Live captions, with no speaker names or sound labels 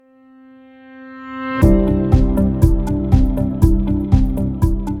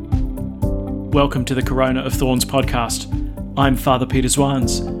Welcome to the Corona of Thorns podcast. I'm Father Peter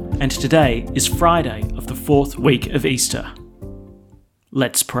Zwans, and today is Friday of the fourth week of Easter.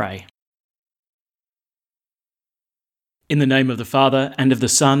 Let's pray. In the name of the Father, and of the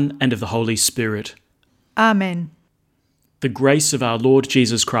Son, and of the Holy Spirit. Amen. The grace of our Lord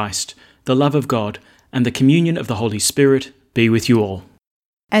Jesus Christ, the love of God, and the communion of the Holy Spirit be with you all.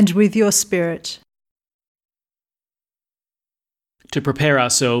 And with your spirit. To prepare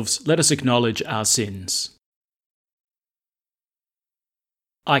ourselves, let us acknowledge our sins.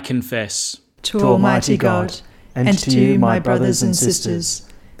 I confess To Almighty God, and to you, my brothers and sisters,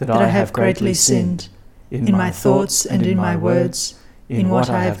 that I have greatly sinned, in my thoughts and in my words, in what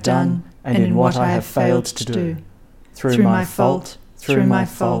I have done and in what I have failed to do, through my fault, through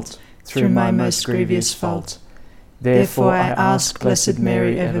my most grievous fault. Therefore I ask Blessed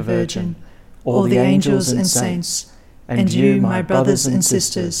Mary, ever Virgin, all the angels and saints, and you, my brothers and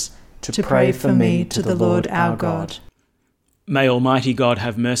sisters, to pray for me to the Lord our God. May Almighty God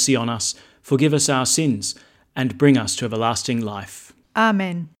have mercy on us, forgive us our sins, and bring us to everlasting life.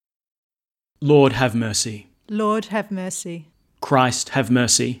 Amen. Lord, have mercy. Lord, have mercy. Christ, have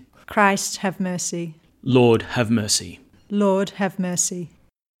mercy. Christ, have mercy. Lord, have mercy. Lord, have mercy.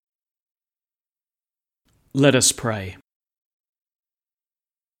 Let us pray.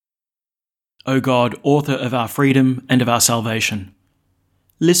 O God, author of our freedom and of our salvation,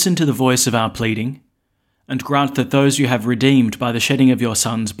 listen to the voice of our pleading, and grant that those you have redeemed by the shedding of your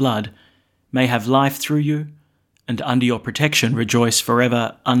Son's blood may have life through you, and under your protection rejoice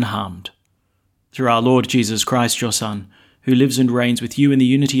forever unharmed. Through our Lord Jesus Christ, your Son, who lives and reigns with you in the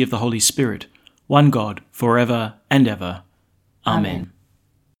unity of the Holy Spirit, one God, forever and ever. Amen.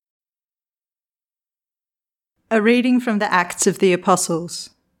 A reading from the Acts of the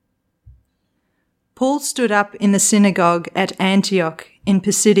Apostles. Paul stood up in the synagogue at Antioch in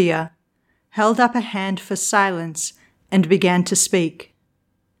Pisidia, held up a hand for silence, and began to speak.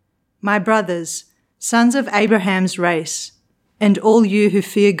 My brothers, sons of Abraham's race, and all you who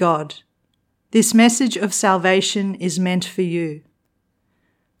fear God, this message of salvation is meant for you.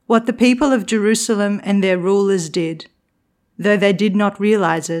 What the people of Jerusalem and their rulers did, though they did not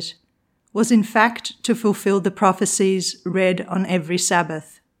realize it, was in fact to fulfill the prophecies read on every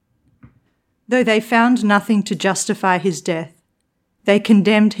Sabbath. Though they found nothing to justify his death, they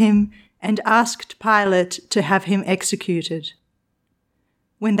condemned him and asked Pilate to have him executed.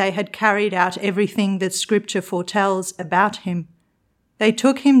 When they had carried out everything that Scripture foretells about him, they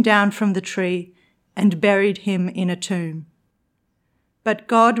took him down from the tree and buried him in a tomb. But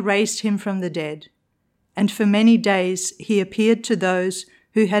God raised him from the dead, and for many days he appeared to those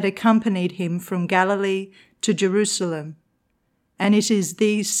who had accompanied him from Galilee to Jerusalem. And it is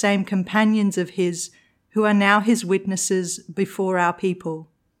these same companions of his who are now his witnesses before our people.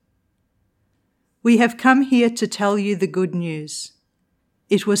 We have come here to tell you the good news.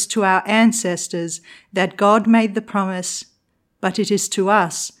 It was to our ancestors that God made the promise, but it is to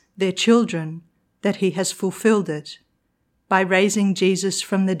us, their children, that he has fulfilled it, by raising Jesus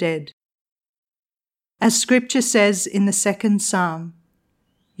from the dead. As Scripture says in the second Psalm,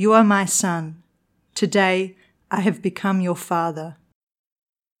 "You are my son. Today I have become your father."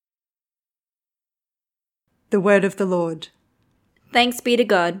 The word of the Lord. Thanks be to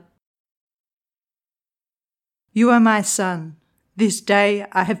God. You are my son. This day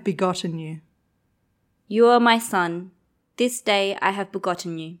I have begotten you. You are my son. This day I have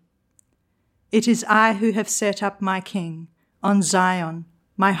begotten you. It is I who have set up my king on Zion,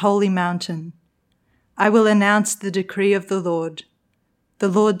 my holy mountain. I will announce the decree of the Lord. The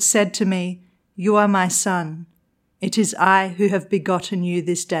Lord said to me, "You are my son. It is I who have begotten you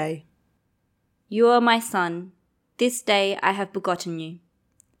this day." You are my son. This day I have begotten you.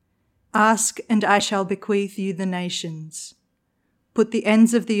 Ask, and I shall bequeath you the nations. Put the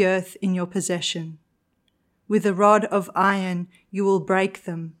ends of the earth in your possession. With a rod of iron you will break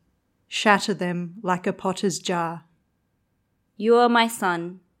them, shatter them like a potter's jar. You are my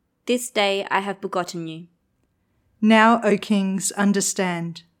son. This day I have begotten you. Now, O kings,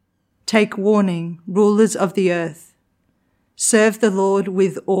 understand. Take warning, rulers of the earth. Serve the Lord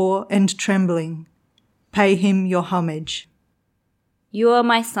with awe and trembling. Pay him your homage. You are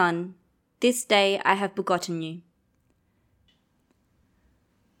my son. This day I have begotten you.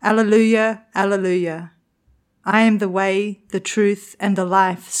 Alleluia, alleluia. I am the way, the truth, and the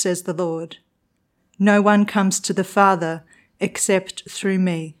life, says the Lord. No one comes to the Father except through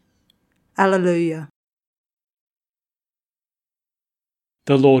me. Alleluia.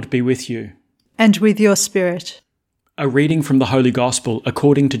 The Lord be with you. And with your spirit. A reading from the Holy Gospel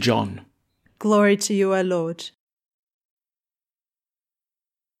according to John. Glory to you, O Lord.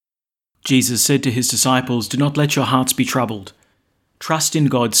 Jesus said to his disciples, "Do not let your hearts be troubled. Trust in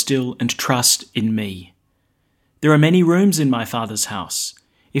God still and trust in me. There are many rooms in my Father's house.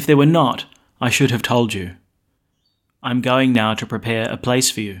 If there were not, I should have told you. I'm going now to prepare a place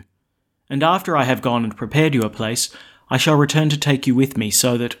for you. And after I have gone and prepared you a place, I shall return to take you with me,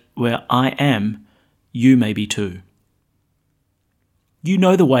 so that where I am, you may be too. You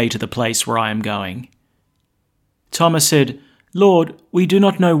know the way to the place where I am going." Thomas said, "Lord, we do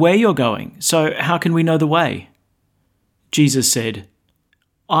not know where you're going, so how can we know the way?" Jesus said,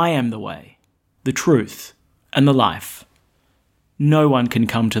 "I am the way, the truth, and the life. No one can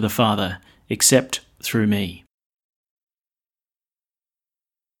come to the Father except through me."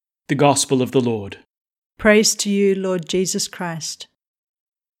 The Gospel of the Lord. Praise to you, Lord Jesus Christ.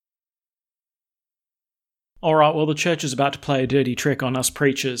 All right, well, the church is about to play a dirty trick on us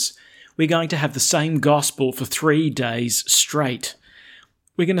preachers. We're going to have the same gospel for 3 days straight.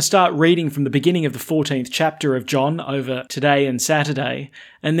 We're going to start reading from the beginning of the 14th chapter of John over today and Saturday,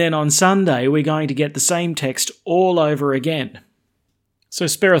 and then on Sunday we're going to get the same text all over again. So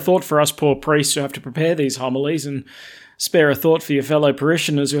spare a thought for us poor priests who have to prepare these homilies, and spare a thought for your fellow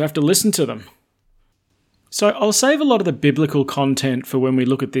parishioners who have to listen to them. So I'll save a lot of the biblical content for when we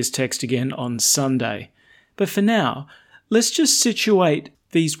look at this text again on Sunday. But for now, let's just situate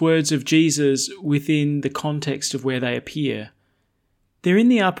these words of Jesus within the context of where they appear. They're in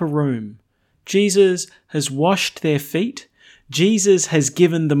the upper room. Jesus has washed their feet. Jesus has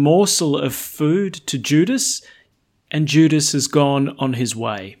given the morsel of food to Judas, and Judas has gone on his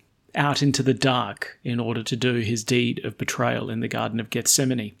way out into the dark in order to do his deed of betrayal in the Garden of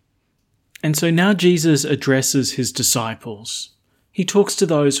Gethsemane. And so now Jesus addresses his disciples. He talks to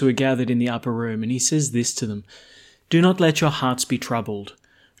those who are gathered in the upper room, and he says this to them: "Do not let your hearts be troubled.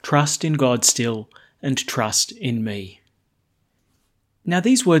 Trust in God still, and trust in me." Now,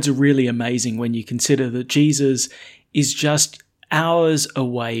 these words are really amazing when you consider that Jesus is just hours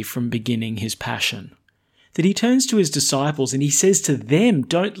away from beginning his passion. That he turns to his disciples and he says to them,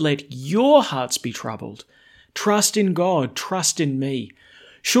 "Don't let your hearts be troubled. Trust in God, trust in me."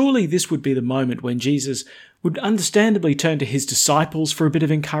 Surely this would be the moment when Jesus would understandably turn to his disciples for a bit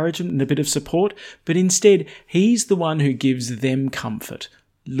of encouragement and a bit of support, but instead he's the one who gives them comfort.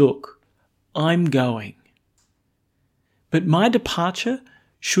 "Look, I'm going. But my departure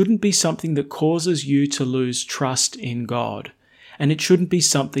shouldn't be something that causes you to lose trust in God, and it shouldn't be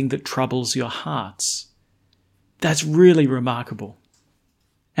something that troubles your hearts." That's really remarkable.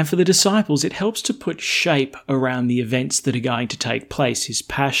 And for the disciples, it helps to put shape around the events that are going to take place, his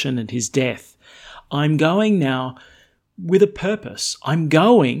passion and his death. I'm going now with a purpose. I'm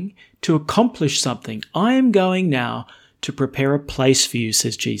going to accomplish something. I am going now to prepare a place for you,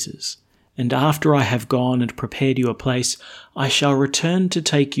 says Jesus. And after I have gone and prepared you a place, I shall return to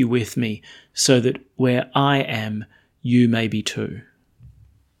take you with me, so that where I am, you may be too.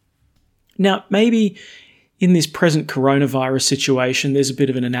 Now, maybe in this present coronavirus situation, there's a bit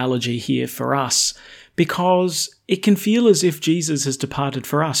of an analogy here for us, because it can feel as if Jesus has departed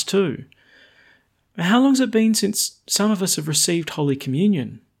for us too. How long has it been since some of us have received Holy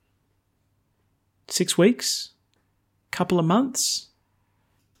Communion? 6 weeks? Couple of months?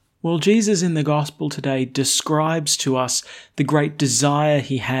 Well, Jesus in the Gospel today describes to us the great desire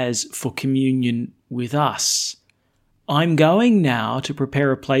he has for communion with us. I'm going now to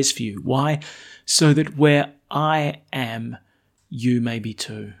prepare a place for you. Why? So that where I am, you may be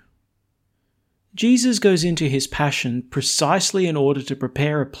too. Jesus goes into his passion precisely in order to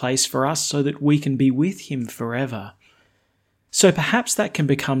prepare a place for us so that we can be with him forever. So perhaps that can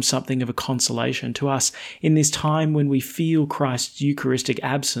become something of a consolation to us in this time when we feel Christ's Eucharistic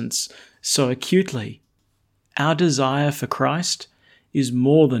absence so acutely. Our desire for Christ is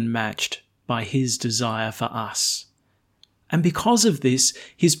more than matched by his desire for us. And because of this,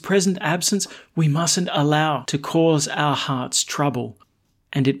 his present absence, we mustn't allow to cause our hearts trouble,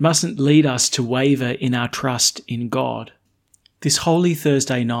 and it mustn't lead us to waver in our trust in God. This Holy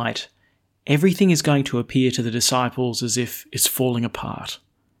Thursday night, everything is going to appear to the disciples as if it's falling apart.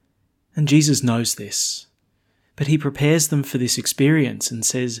 And Jesus knows this, but he prepares them for this experience and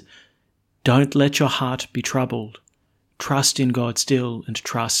says, "Don't let your heart be troubled. Trust in God still and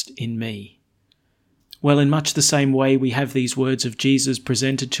trust in me." Well, in much the same way, we have these words of Jesus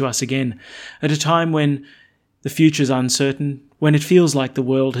presented to us again at a time when the future's uncertain, when it feels like the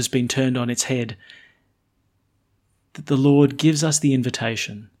world has been turned on its head, that the Lord gives us the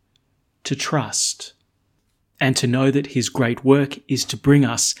invitation to trust and to know that his great work is to bring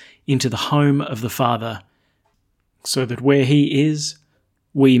us into the home of the Father, so that where he is,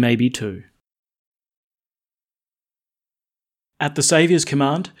 we may be too. At the Saviour's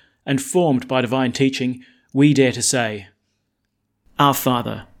command, and formed by divine teaching, we dare to say, Our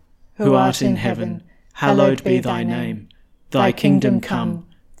Father, who art in heaven, hallowed be thy name. Thy kingdom come,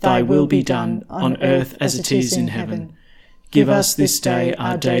 thy will be done, on earth as it is in heaven. Give us this day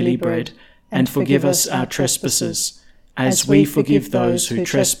our daily bread, and forgive us our trespasses, as we forgive those who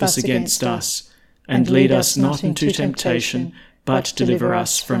trespass against us. And lead us not into temptation, but deliver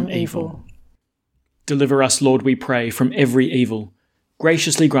us from evil. Deliver us, Lord, we pray, from every evil.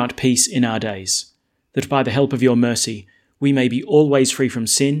 Graciously grant peace in our days, that by the help of your mercy we may be always free from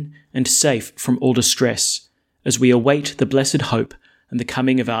sin and safe from all distress, as we await the blessed hope and the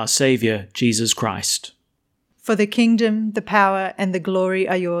coming of our Saviour, Jesus Christ. For the kingdom, the power, and the glory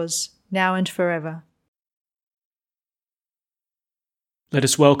are yours, now and forever. Let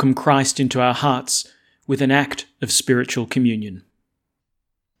us welcome Christ into our hearts with an act of spiritual communion.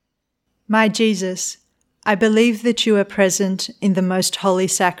 My Jesus, I believe that you are present in the most holy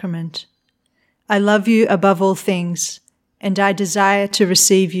sacrament. I love you above all things, and I desire to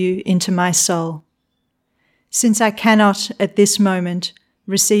receive you into my soul. Since I cannot, at this moment,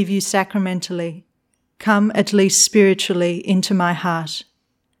 receive you sacramentally, come at least spiritually into my heart.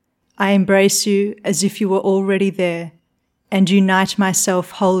 I embrace you as if you were already there, and unite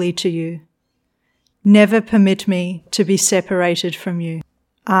myself wholly to you. Never permit me to be separated from you.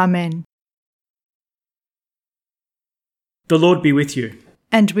 Amen. The Lord be with you.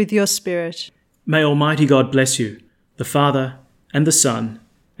 And with your spirit. May Almighty God bless you, the Father, and the Son,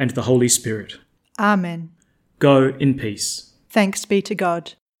 and the Holy Spirit. Amen. Go in peace. Thanks be to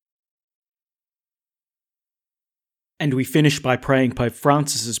God. And we finish by praying Pope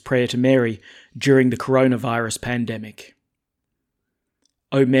Francis's prayer to Mary during the coronavirus pandemic.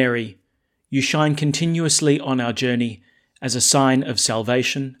 O Mary, you shine continuously on our journey as a sign of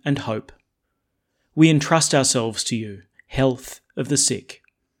salvation and hope. We entrust ourselves to you, health of the sick.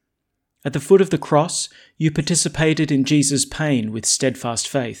 At the foot of the cross, you participated in Jesus' pain with steadfast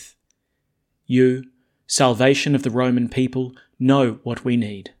faith. You, salvation of the Roman people, know what we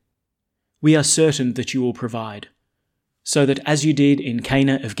need. We are certain that you will provide, so that as you did in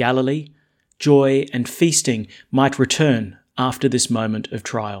Cana of Galilee, joy and feasting might return after this moment of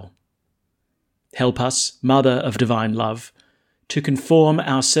trial. Help us, Mother of Divine Love, to conform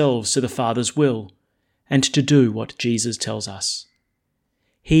ourselves to the Father's will and to do what Jesus tells us.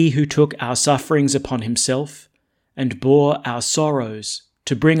 He who took our sufferings upon himself and bore our sorrows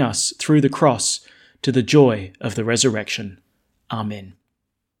to bring us through the cross to the joy of the resurrection. Amen.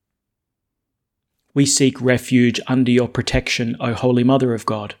 We seek refuge under your protection, O Holy Mother of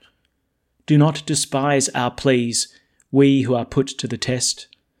God. Do not despise our pleas, we who are put to the test,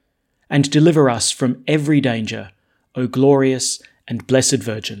 and deliver us from every danger, O glorious and blessed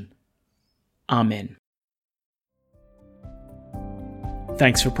Virgin. Amen.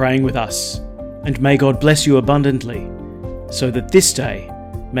 Thanks for praying with us, and may God bless you abundantly, so that this day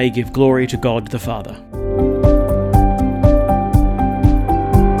may give glory to God the Father.